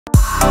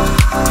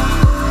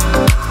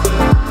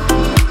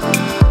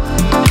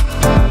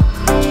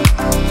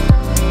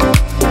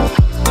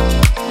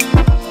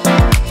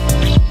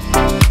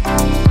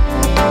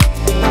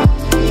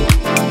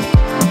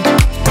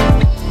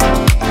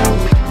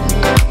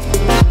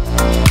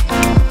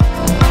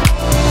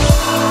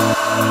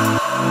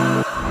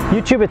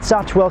YouTube, it's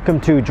Satch. Welcome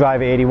to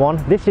Driver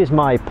 81. This is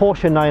my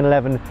Porsche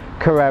 911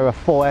 Carrera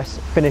 4S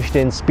finished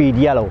in speed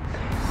yellow.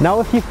 Now,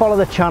 if you follow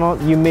the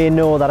channel, you may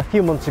know that a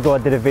few months ago I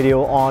did a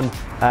video on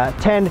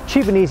 10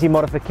 cheap and easy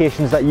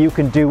modifications that you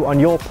can do on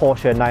your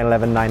Porsche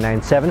 911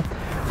 997.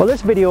 Well,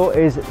 this video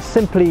is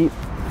simply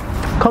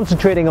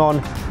concentrating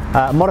on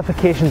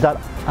modifications that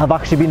have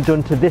actually been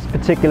done to this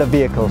particular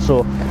vehicle.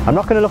 So I'm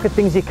not going to look at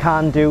things you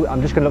can do,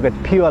 I'm just going to look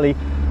at purely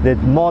the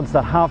mods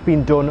that have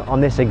been done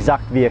on this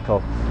exact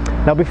vehicle.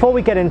 Now, before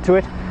we get into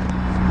it,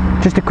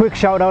 just a quick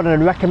shout out and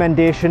a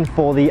recommendation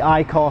for the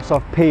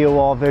iCarSoft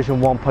POR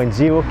version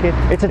 1.0 kit.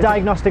 It's a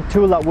diagnostic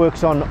tool that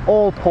works on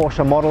all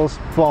Porsche models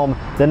from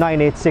the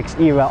 986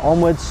 era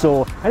onwards,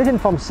 so anything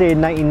from say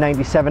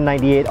 1997,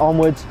 98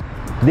 onwards,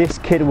 this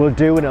kit will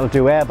do, and it'll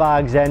do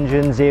airbags,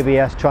 engines,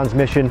 ABS,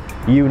 transmission,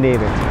 you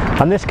name it.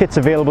 And this kit's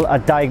available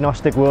at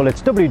Diagnostic World.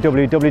 It's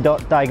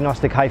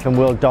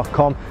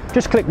www.diagnostic-world.com.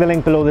 Just click the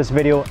link below this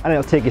video and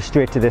it'll take you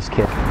straight to this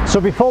kit.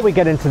 So before we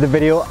get into the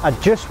video, I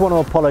just want to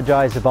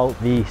apologise about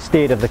the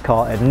state of the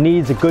car. It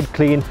needs a good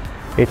clean.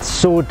 It's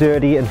so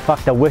dirty. In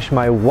fact, I wish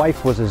my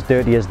wife was as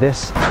dirty as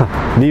this.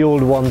 The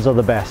old ones are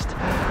the best.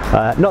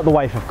 Not the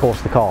wife, of course,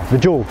 the car. The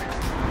joke.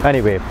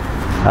 Anyway.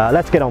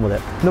 Let's get on with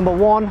it. Number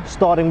one,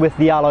 starting with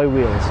the alloy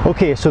wheels.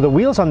 Okay, so the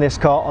wheels on this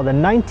car are the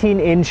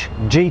 19-inch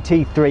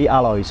GT3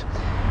 alloys.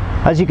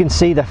 As you can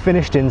see, they're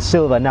finished in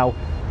silver. Now,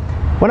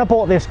 when I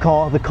bought this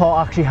car, the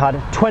car actually had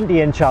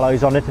 20-inch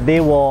alloys on it. They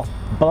were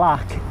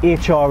black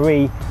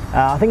HRE.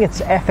 I think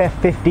it's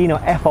FF15 or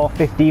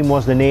FR15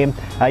 was the name.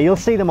 You'll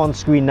see them on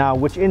screen now,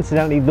 which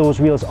incidentally, those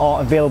wheels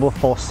are available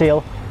for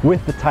sale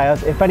with the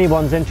tyres. If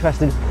anyone's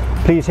interested,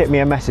 please hit me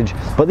a message.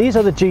 But these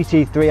are the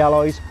GT3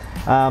 alloys.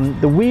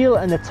 The wheel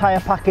and the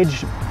tyre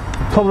package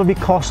probably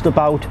cost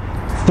about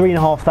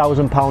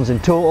 £3,500 in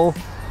total,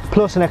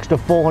 plus an extra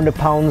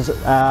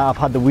 £400. I've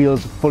had the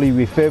wheels fully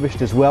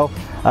refurbished as well.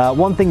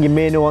 One thing you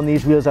may know on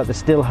these wheels that they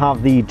still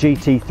have the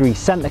GT3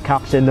 centre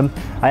caps in them.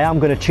 I am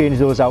going to change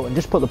those out and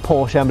just put the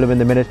Porsche emblem in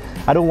the minute.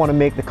 I don't want to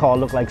make the car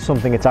look like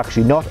something it's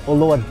actually not,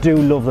 although I do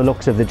love the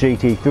looks of the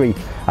GT3.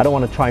 I don't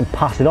want to try and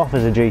pass it off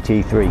as a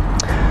GT3.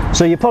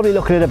 So you're probably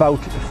looking at about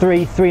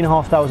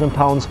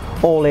 £3,500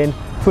 all in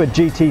for a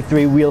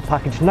GT3 wheel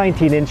package,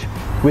 19-inch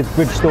with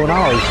Bridgestone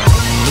alloys.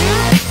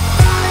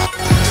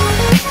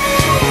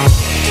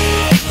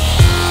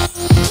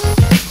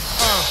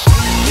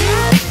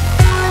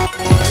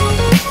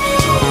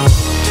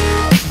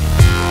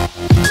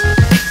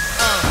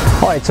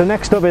 Alright, so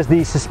next up is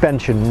the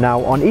suspension.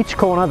 Now, on each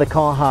corner the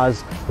car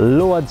has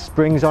lowered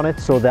springs on it,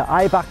 so the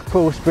iBack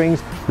Pro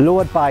springs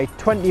lowered by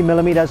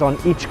 20mm on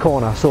each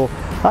corner, so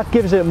that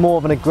gives it more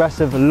of an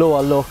aggressive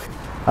lower look.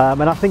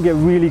 And I think it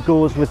really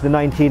goes with the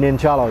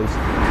 19-inch alloys.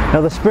 Now,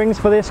 the springs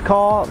for this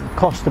car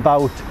cost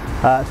about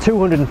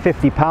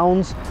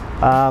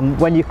 £250.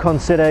 When you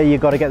consider you've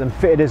got to get them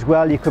fitted as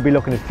well, you could be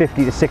looking at £50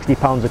 to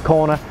 £60 a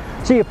corner.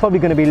 So you're probably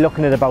going to be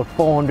looking at about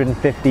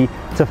 £450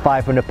 to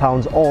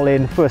 £500 all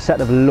in for a set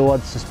of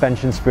lowered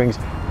suspension springs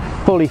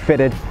fully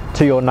fitted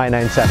to your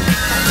 997.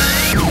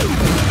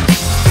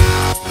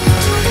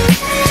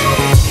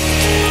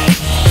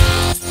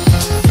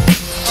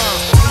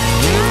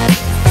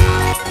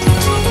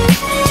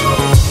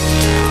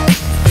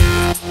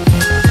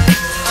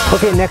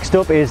 Okay, next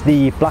up is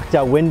the blacked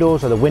out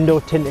windows, or the window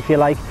tint if you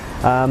like.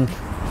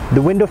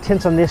 The window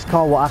tints on this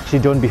car were actually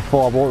done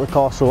before I bought the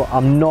car, so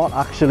I'm not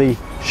actually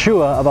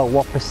sure about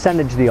what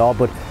percentage they are,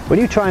 but when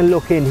you try and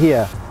look in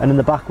here and in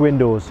the back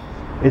windows,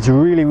 it's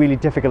really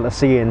difficult to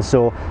see in,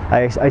 so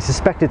I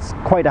suspect it's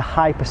quite a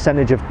high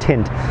percentage of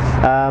tint.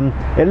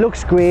 It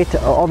looks great.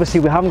 Obviously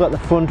we haven't got the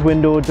front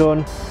window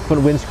done,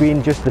 front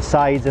windscreen, just the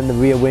sides and the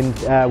rear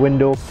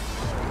window.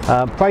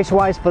 Price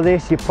wise for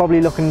this, you're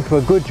probably looking for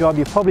a good job,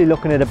 you're probably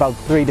looking at about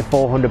 £300 to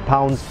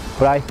 £400,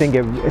 but I think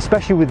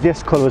especially with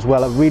this colour as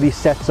well, it really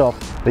sets off.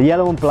 The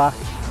yellow and black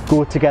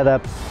go together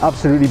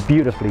absolutely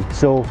beautifully,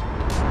 so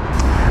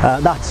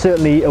that's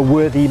certainly a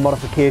worthy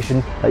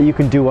modification that you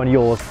can do on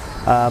yours.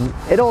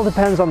 It all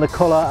depends on the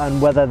colour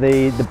and whether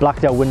the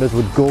blacked out windows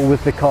would go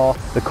with the car,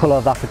 the colour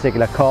of that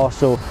particular car,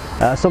 so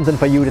something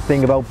for you to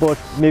think about, but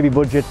maybe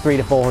budget £300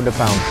 to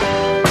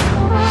 £400.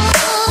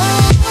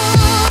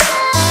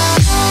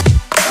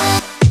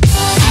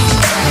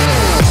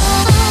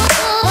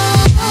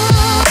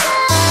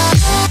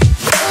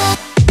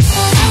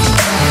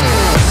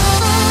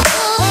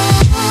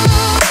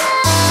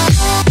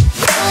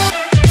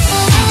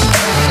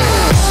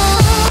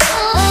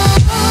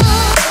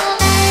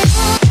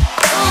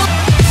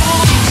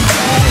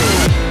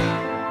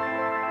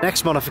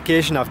 Next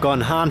modification, I've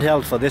gone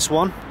handheld for this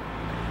one,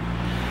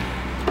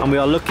 and we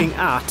are looking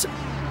at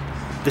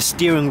the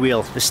steering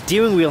wheel. The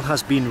steering wheel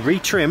has been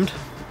retrimmed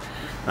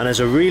and is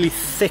a really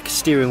thick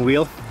steering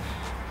wheel,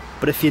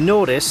 but if you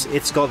notice,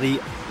 it's got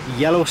the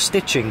yellow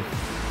stitching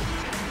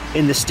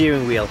in the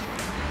steering wheel.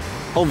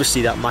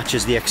 Obviously that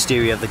matches the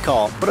exterior of the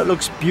car, but it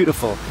looks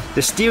beautiful.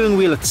 The steering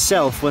wheel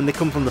itself, when they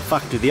come from the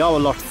factory, they are a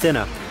lot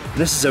thinner, and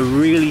this is a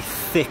really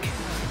thick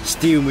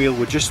steering wheel,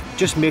 which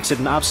just makes it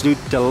an absolute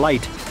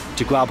delight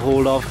to grab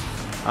hold of.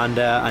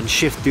 and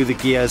shift through the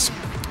gears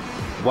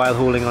while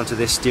holding onto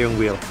this steering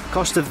wheel.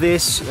 Cost of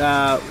this,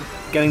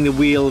 getting the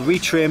wheel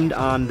retrimmed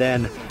and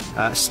then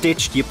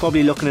stitched, you're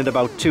probably looking at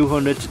about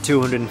 200 to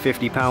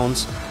 250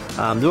 pounds.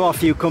 There are a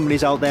few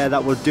companies out there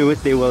that will do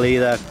it. They will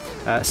either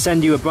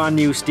send you a brand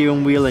new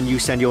steering wheel and you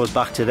send yours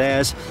back to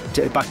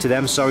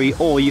them, sorry,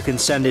 or you can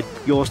send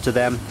yours to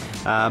them.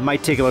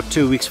 Might take about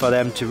 2 weeks for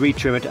them to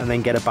retrim it and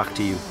then get it back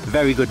to you.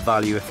 Very good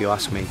value if you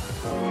ask me.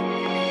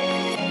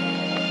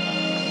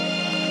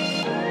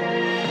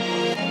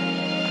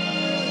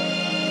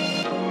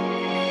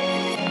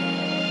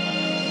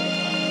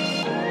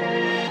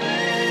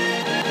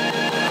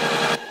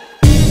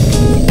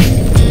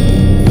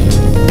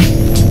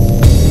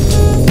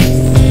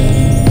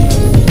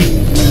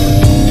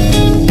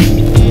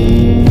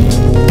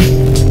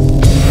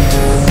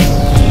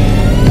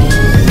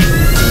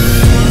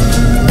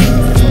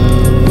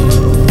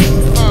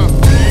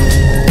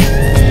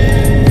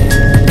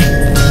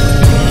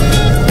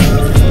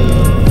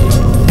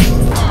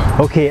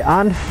 Okay,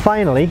 and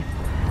finally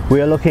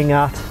we are looking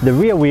at the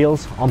rear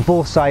wheels. On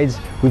both sides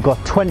we've got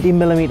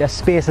 20mm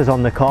spacers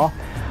on the car.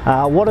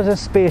 What is a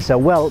spacer?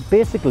 Well,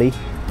 basically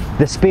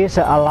the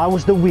spacer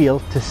allows the wheel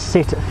to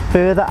sit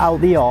further out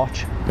the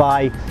arch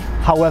by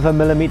however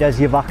millimeters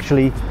you've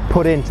actually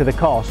put into the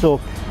car. So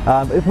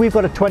if we've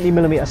got a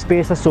 20mm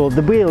spacer, so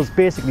the wheels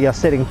basically are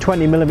sitting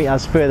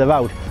 20mm further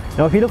out.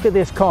 Now if you look at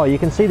this car, you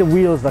can see the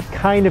wheels are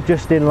kind of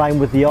just in line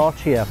with the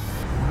arch here.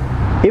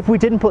 If we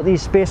didn't put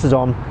these spacers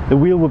on, the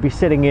wheel would be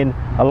sitting in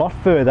a lot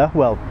further,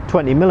 well,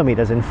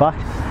 20mm in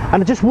fact,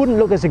 and it just wouldn't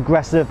look as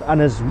aggressive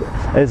and as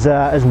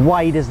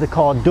wide as the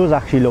car does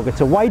actually look.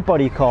 It's a wide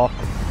body car,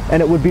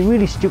 and it would be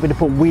really stupid to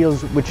put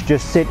wheels which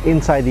just sit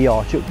inside the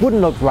arch. It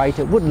wouldn't look right,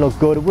 it wouldn't look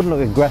good, it wouldn't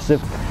look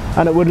aggressive,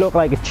 and it would look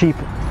like a cheap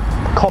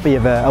copy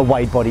of a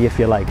wide body, if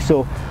you like.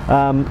 So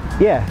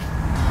yeah,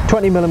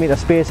 20mm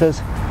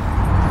spacers.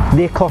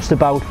 They cost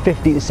about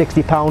 50 to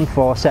 60 pounds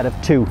for a set of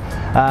two.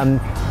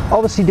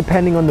 Obviously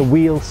depending on the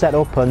wheel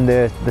setup and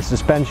the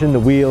suspension, the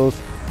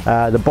wheels,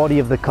 the body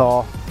of the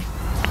car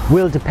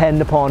will depend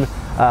upon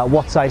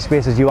what size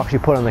spacers you actually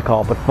put on the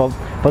car. But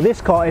for this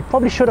car, it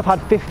probably should have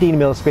had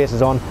 15mm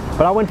spacers on,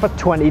 but I went for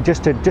 20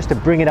 just to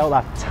bring it out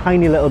that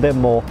tiny little bit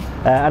more,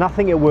 and I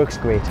think it works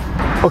great.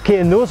 Okay,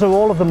 and those are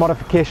all of the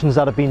modifications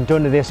that have been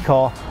done to this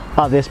car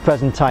at this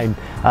present time.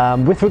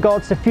 With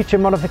regards to future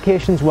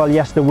modifications, well,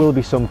 yes, there will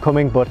be some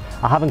coming, but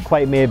I haven't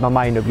quite made my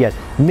mind up yet.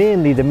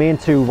 Mainly the main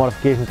two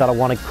modifications that I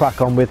want to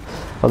crack on with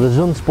are the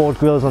Zun Sport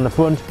grills on the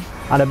front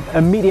and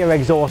a Meteor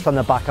exhaust on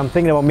the back. I'm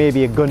thinking about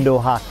maybe a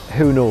Gundo hat,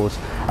 who knows.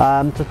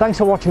 So thanks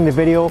for watching the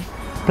video.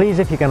 Please,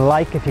 if you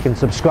can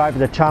subscribe to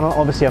the channel.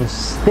 Obviously I'm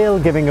still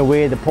giving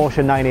away the Porsche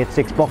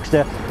 986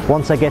 Boxster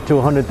once I get to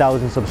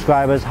 100,000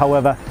 subscribers.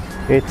 However,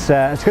 it's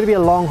going to be a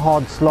long,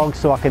 hard slog,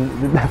 so I can,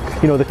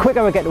 you know, the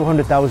quicker I get to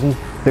 100,000,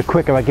 the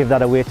quicker I give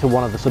that away to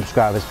one of the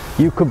subscribers.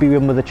 You could be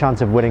in with a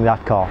chance of winning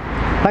that car.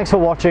 Thanks for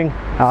watching,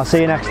 and I'll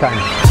see you next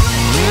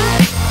time.